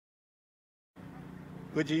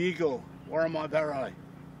Gujiyigo, Worimi Aboriginal.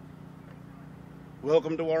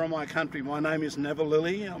 Welcome to Worimi country. My name is Neville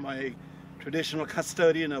Lilly. I'm a traditional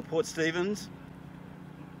custodian of Port Stephens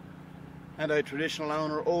and a traditional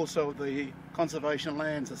owner also of the conservation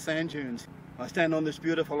lands, the sand dunes. I stand on this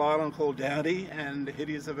beautiful island called Dowadee, and it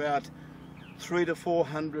is about 300 to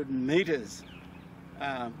 400 metres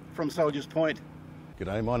from Soldiers Point.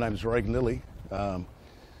 G'day, my name is Worimi Lilly.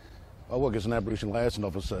 I work as an Aboriginal liaison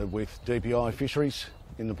officer with DPI Fisheries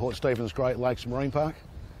in the Port Stephens Great Lakes Marine Park.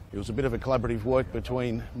 It was a bit of a collaborative work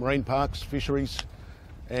between marine parks, fisheries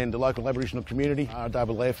and the local Aboriginal community.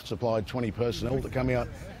 RWF supplied 20 personnel to come out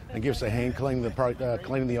and give us a hand cleaning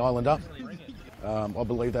the island up. I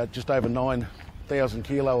believe that just over 9,000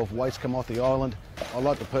 kilo of waste come off the island. I'd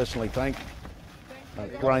like to personally thank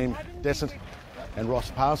Graham Dessert and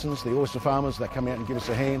Ross Parsons, the oyster farmers that come out and give us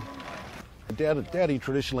a hand. Dowadee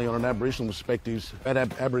traditionally, on an Aboriginal perspective, had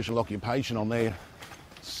Aboriginal occupation on there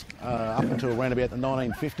up until around about the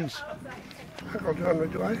 1950s. Uncle John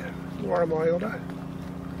Ridgway, Worimi Elder.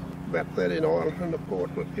 About 13 islands in the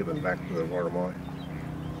port were given back to the Worimi,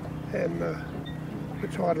 and we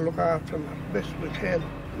try to look after them the best we can.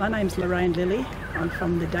 My name's Lorraine Lilly. I'm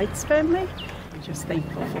from the Dates family. We're just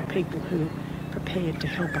thankful for people who are prepared to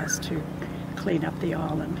help us to clean up the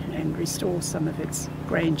island and restore some of its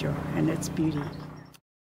grandeur and its beauty.